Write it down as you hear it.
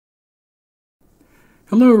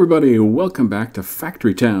Hello everybody, welcome back to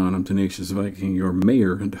Factory Town. I'm Tenacious Viking, your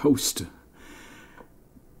mayor and host.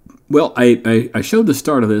 Well, I showed the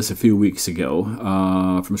start of this a few weeks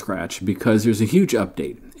ago from scratch because there's a huge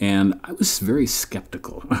update. And I was very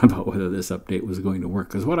skeptical about whether this update was going to work.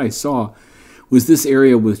 Because what I saw was this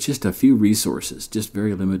area with just a few resources, just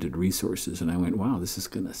very limited resources. And I went, wow, this is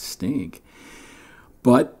going to stink.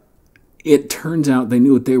 But it turns out they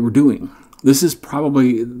knew what they were doing. This is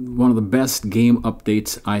probably one of the best game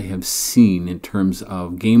updates I have seen in terms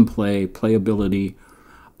of gameplay, playability,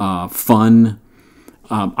 fun.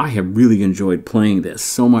 I have really enjoyed playing this,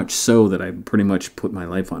 so much so that I pretty much put my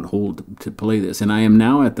life on hold to play this. And I am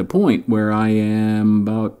now at the point where I am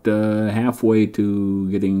about halfway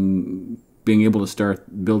to being able to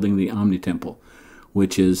start building the Omni Temple,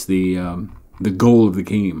 which is the goal of the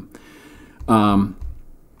game.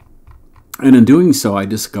 And in doing so, I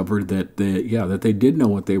discovered that they did know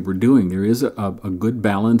what they were doing. There is a good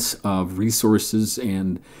balance of resources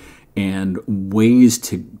and ways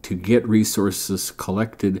to get resources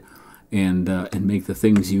collected and make the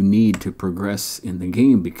things you need to progress in the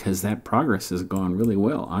game, because that progress has gone really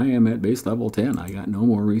well. I am at base level 10. I got no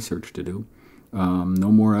more research to do, no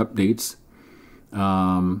more updates,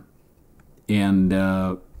 and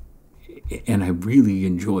I really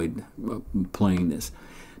enjoyed playing this.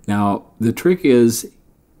 Now, the trick is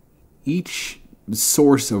each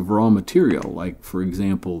source of raw material, like, for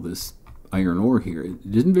example, this iron ore here, it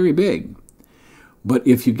isn't very big. But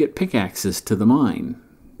if you get pickaxes to the mine,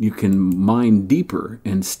 you can mine deeper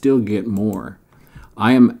and still get more.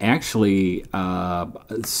 I am actually, where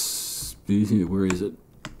is it?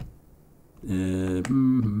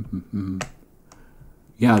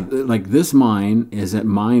 Yeah, like this mine is at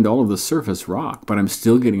mined all of the surface rock, but I'm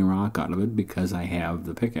still getting rock out of it because I have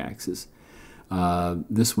the pickaxes.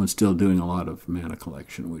 This one's still doing a lot of mana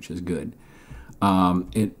collection, which is good.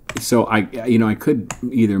 So I could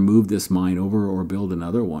either move this mine over or build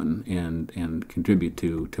another one and contribute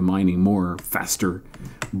to mining more faster,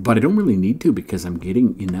 but I don't really need to because I'm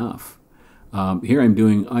getting enough. Here I'm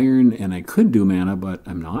doing iron, and I could do mana, but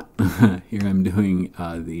I'm not. Here I'm doing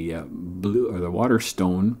the blue or the water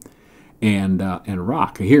stone and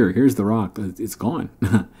rock. Here's the rock. It's gone,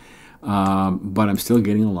 but I'm still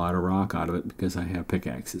getting a lot of rock out of it because I have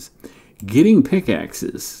pickaxes. Getting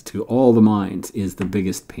pickaxes to all the mines is the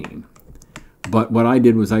biggest pain. But what I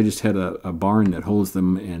did was I just had a barn that holds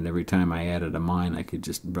them, and every time I added a mine, I could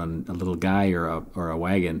just run a little guy or a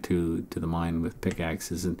wagon to the mine with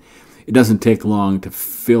pickaxes, and it doesn't take long to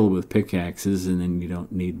fill with pickaxes, and then you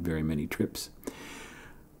don't need very many trips.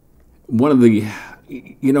 One of the,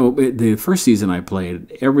 the first season I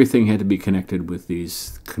played, everything had to be connected with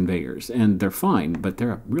these conveyors, and they're fine, but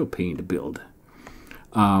they're a real pain to build.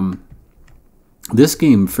 This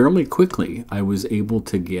game, fairly quickly, I was able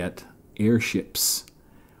to get airships,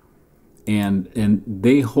 and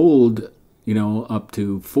they hold up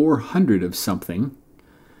to 400 of something,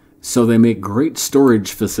 so they make great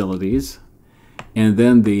storage facilities. And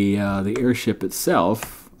then the airship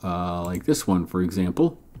itself, like this one for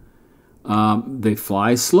example, they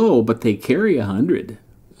fly slow, but they carry 100.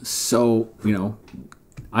 So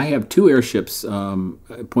I have two airships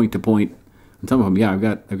point to point. And some of them, yeah, I've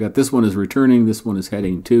got this one is returning, this one is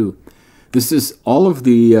heading to. This is all of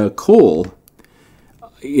the coal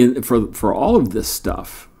for all of this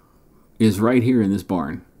stuff is right here in this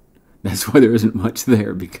barn. That's why there isn't much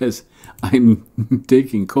there, because I'm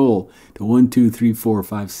taking coal to 1, 2, 3, 4,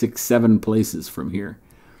 5, 6, 7 places from here.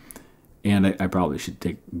 And I probably should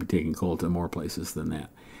be taking coal to more places than that.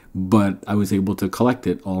 But I was able to collect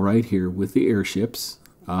it all right here with the airships.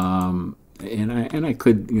 And I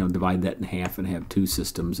could divide that in half and have two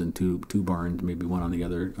systems and two barns, maybe one on the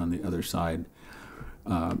other side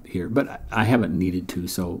here. But I haven't needed to,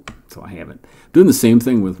 so I haven't. Doing the same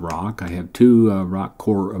thing with rock. I have two rock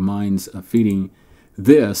core mines feeding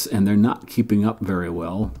this, and they're not keeping up very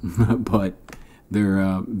well, but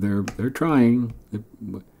they're trying.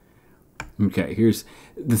 Okay, here's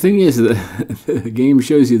the thing: is that the game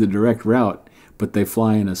shows you the direct route, but they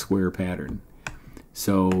fly in a square pattern.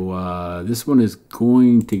 So this one is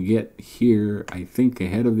going to get here, I think,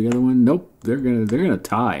 ahead of the other one. Nope, they're gonna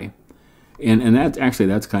tie, and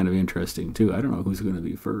that's kind of interesting too. I don't know who's going to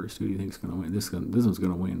be first. Who do you think's going to win? This one's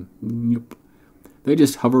going to win. Yep. They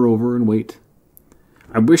just hover over and wait.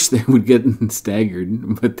 I wish they would get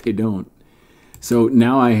staggered, but they don't. So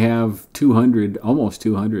now I have 200, almost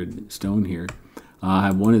 200 stone here. I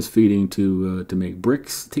have one is feeding to make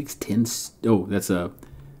bricks. It takes 10. Oh, that's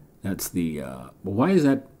the. Well, why is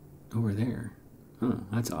that over there? Huh,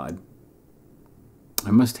 that's odd. I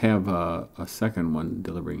must have a second one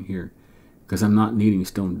delivering here, because I'm not needing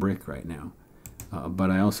stone brick right now.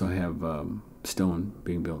 But I also have stone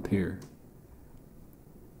being built here.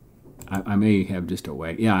 I may have just a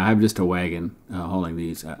wagon. Yeah, I have just a wagon hauling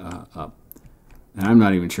these up. And I'm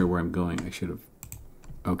not even sure where I'm going. I should have...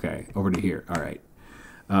 Okay, over to here. All right.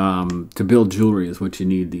 To build jewelry is what you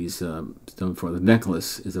need these stone for. The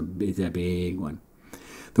necklace is a big one.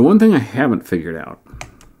 The one thing I haven't figured out,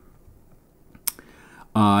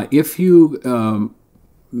 if you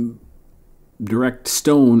direct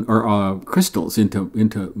stone or crystals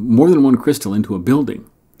into more than one crystal into a building,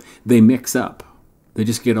 they mix up. They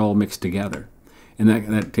just get all mixed together, and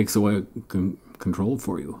that takes away control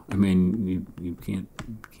for you. I mean, you can't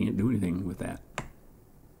do anything with that.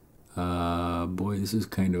 Boy, this is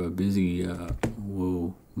kind of a busy.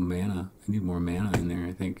 Whoa, mana! I need more mana in there,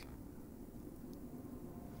 I think.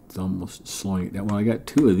 It's almost slowing it down. Well, I got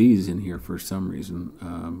 2 of these in here for some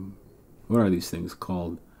reason. What are these things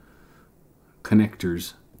called?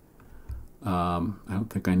 Connectors. I don't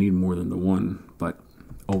think I need more than the one, but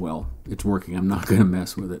oh well, it's working. I'm not going to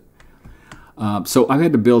mess with it. So I've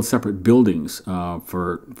had to build separate buildings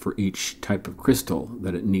for each type of crystal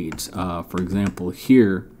that it needs. For example,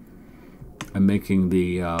 here I'm making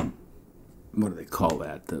the what do they call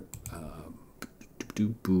that? The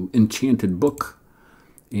enchanted book,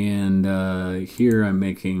 and here I'm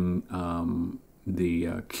making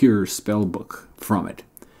the cure spell book from it.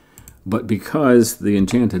 But because the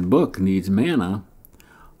enchanted book needs mana,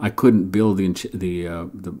 I couldn't build the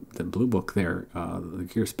blue book there, the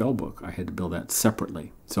cure spell book. I had to build that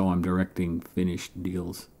separately. So I'm directing finished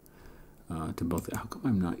deals to both. How come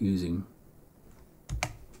I'm not using?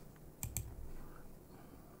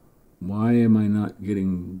 Why am I not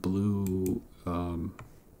getting blue? Oh,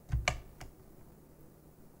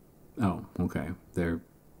 okay. They're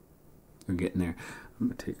getting there. I'm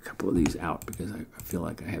going to take a couple of these out because I feel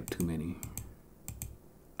like I have too many.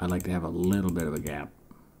 I'd like to have a little bit of a gap.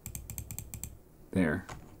 There.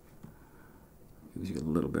 Gives you a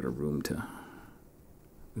little bit of room to...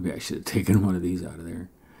 Maybe I should have taken one of these out of there.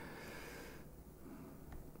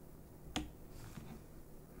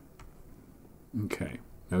 Okay.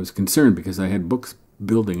 I was concerned because I had books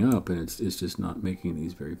building up and it's just not making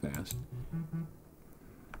these very fast.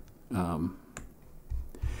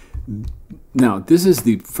 Now, this is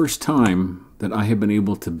the first time that I have been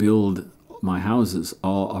able to build my houses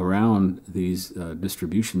all around these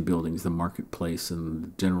distribution buildings, the marketplace and the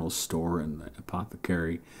general store and the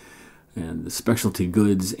apothecary and the specialty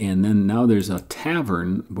goods. And then now there's a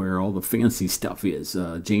tavern where all the fancy stuff is,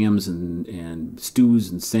 jams and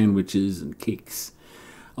stews and sandwiches and cakes.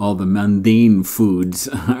 All the mundane foods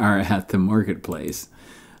are at the marketplace,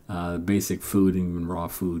 basic food and even raw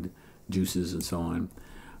food, juices and so on.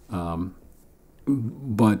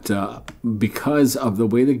 But because of the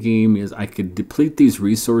way the game is, I could deplete these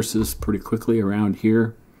resources pretty quickly around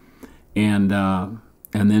here, and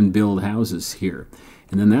then build houses here,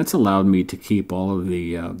 and then that's allowed me to keep all of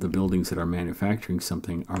the buildings that are manufacturing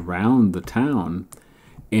something around the town,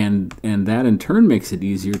 and that in turn makes it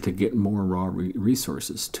easier to get more raw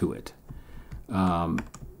resources to it.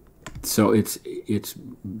 So it's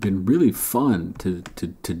been really fun to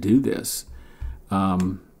do this.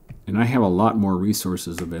 And I have a lot more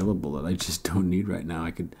resources available that I just don't need right now.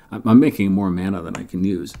 I'm making more mana than I can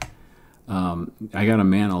use. I got a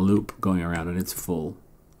mana loop going around and it's full.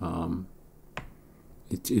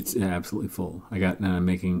 It's absolutely full. Now I'm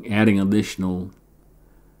adding additional.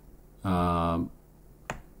 Okay,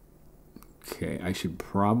 I should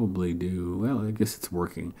probably do. Well, I guess it's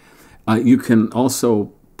working. You can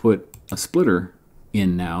also put a splitter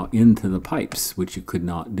in now into the pipes, which you could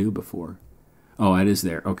not do before. Oh, it is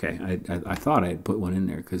there. Okay, I thought I had put one in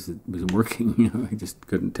there because it was working. I just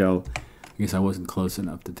couldn't tell. I guess I wasn't close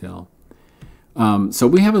enough to tell. So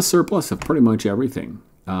we have a surplus of pretty much everything,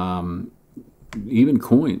 even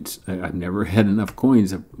coins. I've never had enough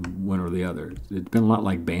coins of one or the other. It's been a lot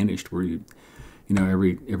like Banished, where you know,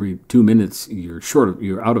 every 2 minutes you're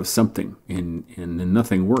out of something, and then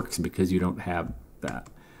nothing works because you don't have that.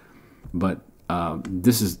 But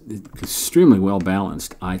this is extremely well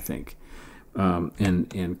balanced, I think.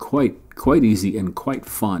 And quite easy and quite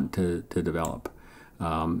fun to develop,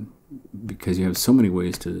 because you have so many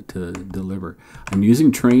ways to deliver. I'm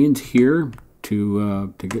using trains here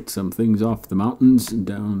to get some things off the mountains and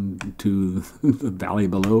down to the valley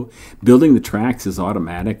below. Building the tracks is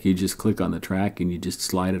automatic. You just click on the track and you just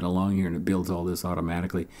slide it along here and it builds all this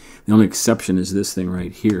automatically. The only exception is this thing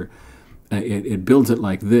right here. It builds it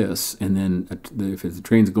like this, and then if the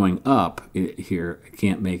train's going up here, it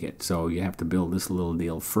can't make it. So you have to build this little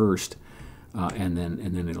deal first, and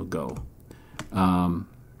then it'll go.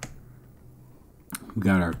 We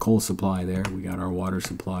got our coal supply there. We got our water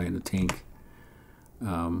supply in the tank.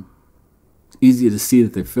 It's easy to see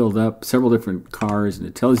that they're filled up. Several different cars, and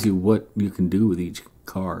it tells you what you can do with each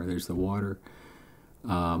car. There's the water.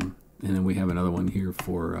 And then we have another one here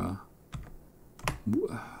for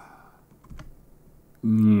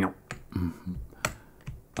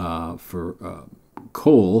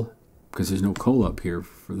coal, because there's no coal up here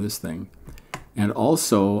for this thing. And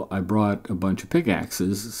also, I brought a bunch of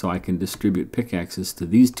pickaxes so I can distribute pickaxes to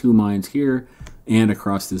these two mines here and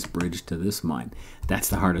across this bridge to this mine. That's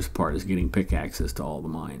the hardest part, is getting pickaxes to all the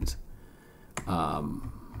mines.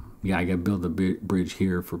 Yeah, I got to build a bridge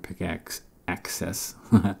here for pickaxe access.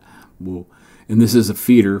 Whoa. And this is a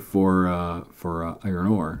feeder for iron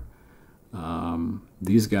ore.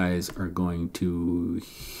 These guys are going to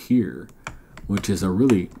here, which is a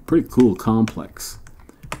really pretty cool complex.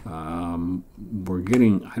 We're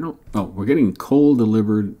getting we're getting coal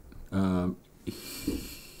delivered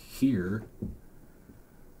here.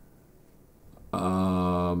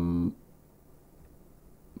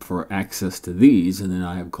 For access to these, and then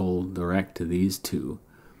I have coal direct to these two.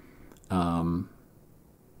 But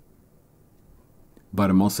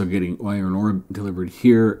I'm also getting iron ore delivered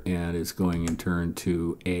here, and it's going in turn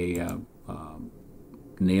to a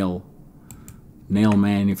nail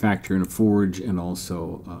manufacturer and a forge, and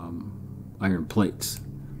also iron plates.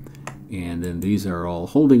 And then these are all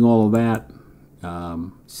holding all of that.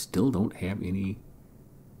 Still don't have any.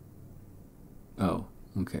 Oh,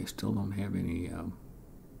 okay. Still don't have any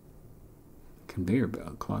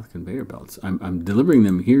cloth conveyor belts. I'm delivering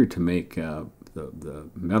them here to make the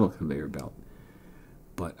metal conveyor belt,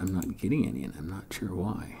 but I'm not getting any, and I'm not sure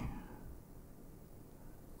why.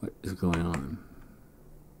 What is going on?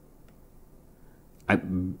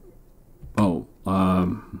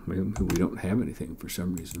 Maybe we don't have anything for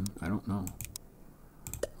some reason. I don't know.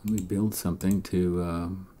 Let me build something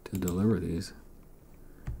to deliver these.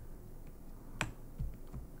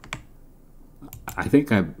 I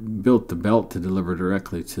think I built the belt to deliver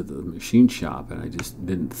directly to the machine shop, and I just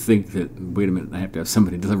didn't think that, wait a minute, I have to have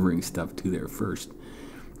somebody delivering stuff to there first.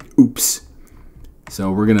 Oops.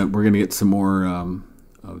 So we're gonna get some more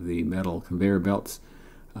of the metal conveyor belts.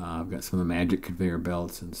 I've got some of the magic conveyor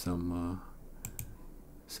belts and some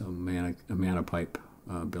mana pipe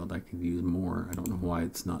build. I could use more. I don't know why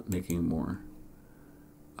it's not making more.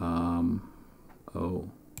 Oh.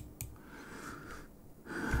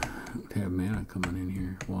 I don't have mana coming in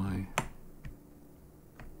here. Why?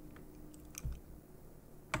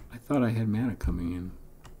 I thought I had mana coming in.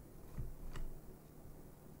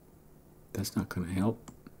 That's not going to help.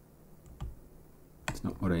 It's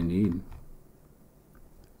not what I need.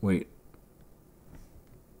 Wait.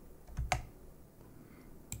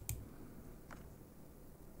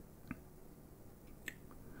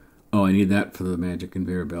 Oh, I need that for the magic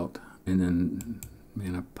conveyor belt. And then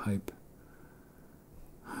mana pipe.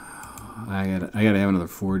 I gotta have another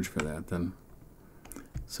forge for that then.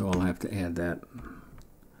 So I'll have to add that.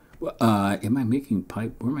 Well, am I making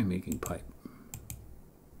pipe? Where am I making pipe?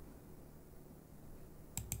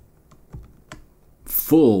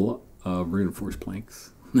 Full of reinforced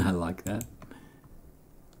planks. I like that.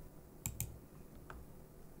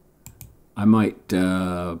 I might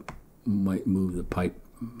move the pipe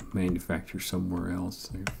manufacturer somewhere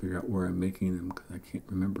else. I gotta figure out where I'm making them, because I can't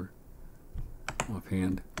remember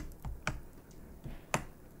offhand.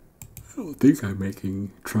 I don't think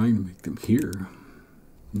I'm trying to make them here.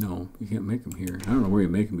 No, you can't make them here. I don't know where you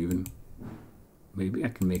make them even. Maybe I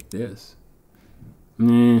can make this.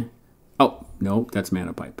 Nah. Oh, no, that's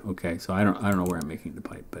mana pipe. Okay, so I don't know where I'm making the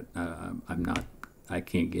pipe, but I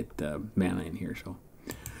can't get mana in here, so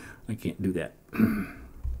I can't do that.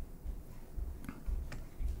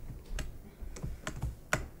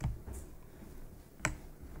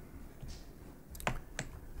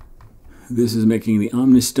 This is making the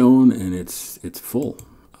Omnistone, and it's full.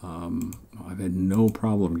 I've had no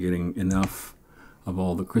problem getting enough of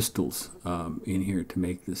all the crystals in here to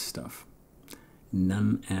make this stuff.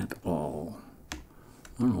 None at all. I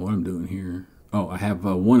don't know what I'm doing here. Oh, I have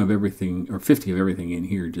 1 of everything, or 50 of everything in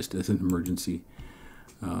here, just as an emergency.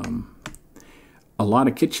 A lot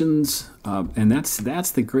of kitchens, and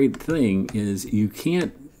that's the great thing, is you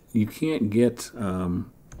can't get.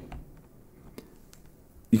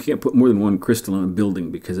 You can't put more than 1 crystal in a building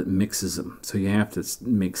because it mixes them. So you have to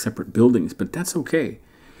make separate buildings, but that's okay.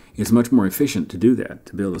 It's much more efficient to do that,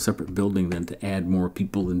 to build a separate building, than to add more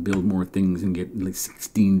people and build more things and get like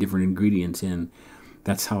 16 different ingredients in.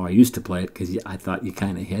 That's how I used to play it, because I thought you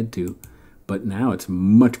kind of had to. But now it's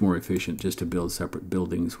much more efficient just to build separate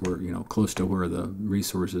buildings where, close to where the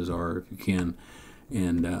resources are, if you can,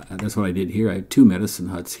 And that's what I did here. I had 2 medicine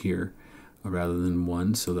huts here rather than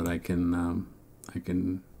 1, so that I can,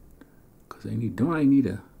 because I need, don't I need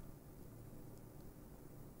a,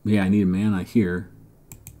 yeah, I need a mana here,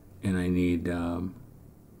 and I need, the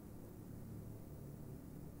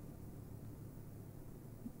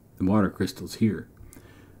water crystals here.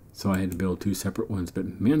 So I had to build 2 separate ones,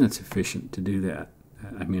 but man, that's efficient to do that.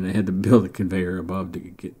 I mean, I had to build a conveyor above to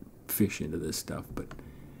get fish into this stuff, but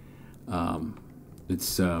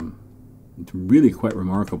it's really quite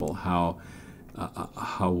remarkable how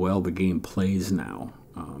well the game plays now.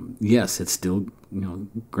 Yes, it's still, you know,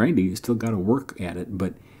 grindy. You still got to work at it,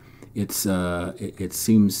 but it's it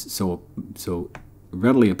seems so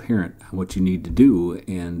readily apparent what you need to do,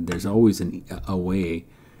 and there's always a way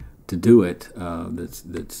to do it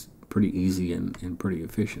that's pretty easy and pretty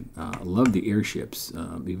efficient. I love the airships,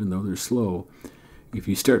 even though they're slow. If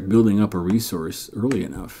you start building up a resource early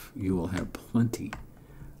enough, you will have plenty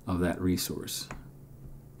of that resource.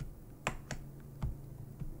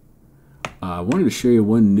 I wanted to show you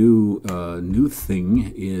one new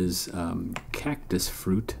thing is cactus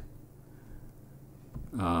fruit.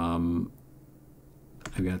 I've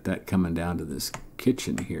got that coming down to this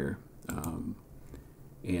kitchen here,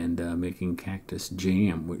 and making cactus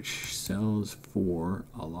jam, which sells for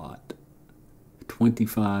a lot.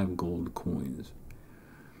 25 gold coins.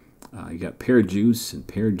 You got pear juice and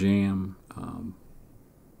pear jam.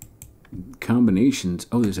 Combinations.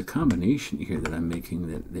 Oh, there's a combination here that I'm making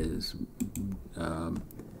that is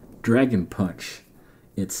dragon punch.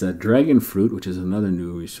 It's dragon fruit, which is another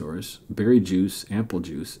new resource, berry juice, apple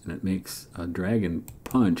juice, and it makes a dragon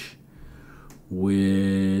punch,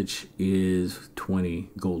 which is 20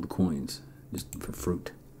 gold coins just for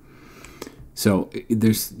fruit. So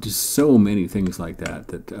there's just so many things like that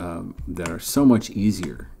that are so much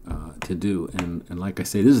easier to do. And like I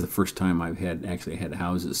say, this is the first time I've actually had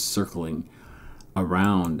houses circling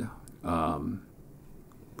around the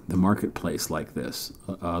marketplace like this.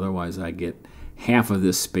 Otherwise, I get half of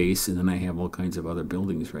this space, and then I have all kinds of other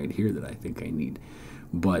buildings right here that I think I need.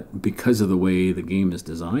 But because of the way the game is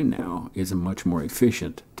designed now, it's much more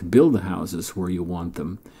efficient to build the houses where you want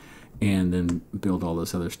them, and then build all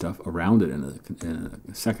this other stuff around it in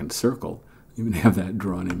a second circle. Even have that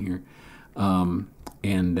drawn in here, and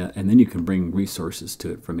then you can bring resources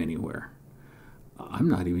to it from anywhere. I'm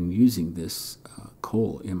not even using this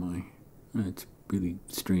coal, am I? It's really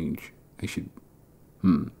strange. I should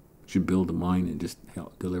build a mine and just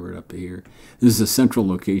deliver it up to here. This is a central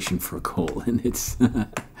location for coal, and it's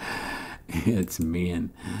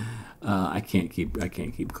man. I can't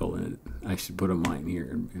keep coal in it. I should put a mine here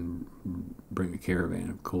and bring a caravan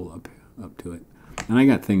of coal up to it. And I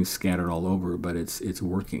got things scattered all over, but it's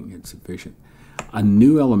working. It's efficient. A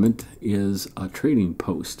new element is a trading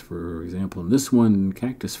post. For example, in this one,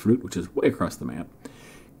 cactus fruit, which is way across the map,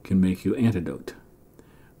 can make you antidote.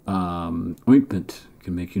 Ointment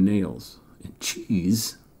can make you nails. And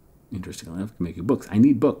cheese, interestingly enough, can make you books. I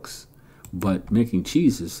need books, but making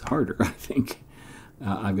cheese is harder, I think.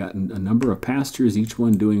 I've got a number of pastures, each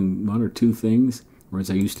one doing 1 or 2 things, whereas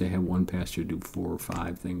I used to have one pasture do 4 or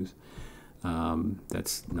 5 things.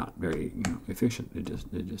 That's not very efficient. It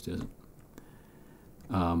just isn't.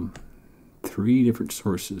 3 different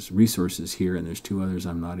resources here, and there's 2 others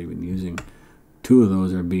I'm not even using. 2 of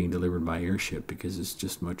those are being delivered by airship because it's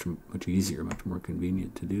just much easier, much more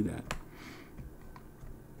convenient to do that.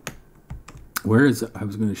 I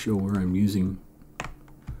was going to show where I'm using.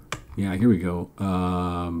 Yeah, here we go.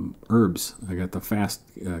 Herbs. I got the fast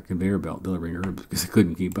conveyor belt delivering herbs because I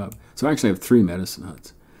couldn't keep up. So I actually have 3 medicine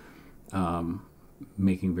huts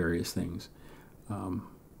making various things.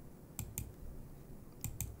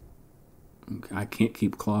 I can't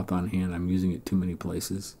keep cloth on hand. I'm using it too many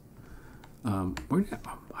places. I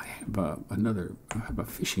have a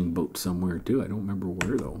fishing boat somewhere too. I don't remember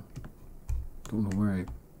where though. Don't know where I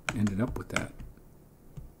ended up with that.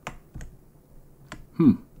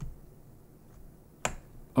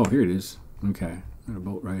 Oh, here it is. Okay, got a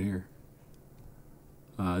boat right here.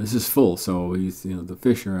 This is full, so the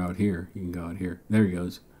fish are out here. You can go out here. There he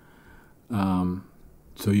goes. So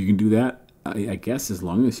you can do that, I guess, as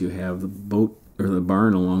long as you have the boat or the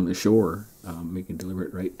barn along the shore. We can deliver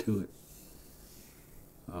it right to it.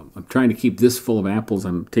 I'm trying to keep this full of apples.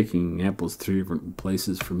 I'm taking apples 3 different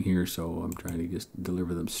places from here, so I'm trying to just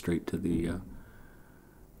deliver them straight to the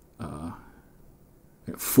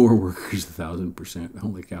 4 workers, 1,000%.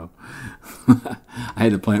 Holy cow. I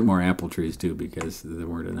had to plant more apple trees too because there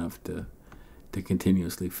weren't enough to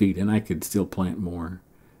continuously feed, and I could still plant more.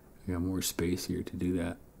 I got more space here to do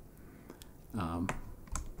that.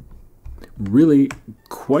 Really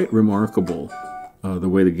quite remarkable the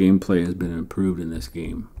way the gameplay has been improved in this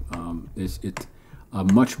game. It's a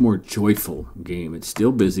much more joyful game. It's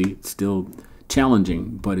still busy, it's still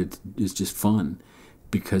challenging, but it's just fun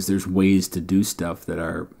because there's ways to do stuff that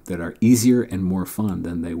are easier and more fun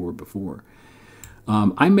than they were before.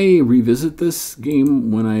 I may revisit this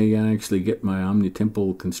game when I actually get my Omni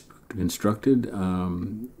Temple constructed,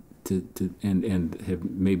 and have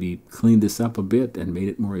maybe cleaned this up a bit and made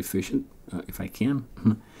it more efficient if I can.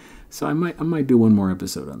 So I might do one more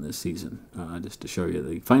episode on this season, just to show you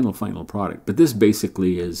the final product. But this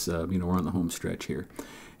basically is, we're on the home stretch here,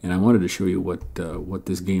 and I wanted to show you what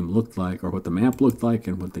this game looked like, or what the map looked like,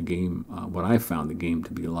 and what I found the game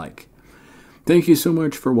to be like. Thank you so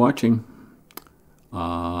much for watching.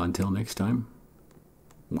 Until next time,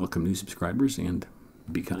 welcome new subscribers and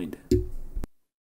be kind.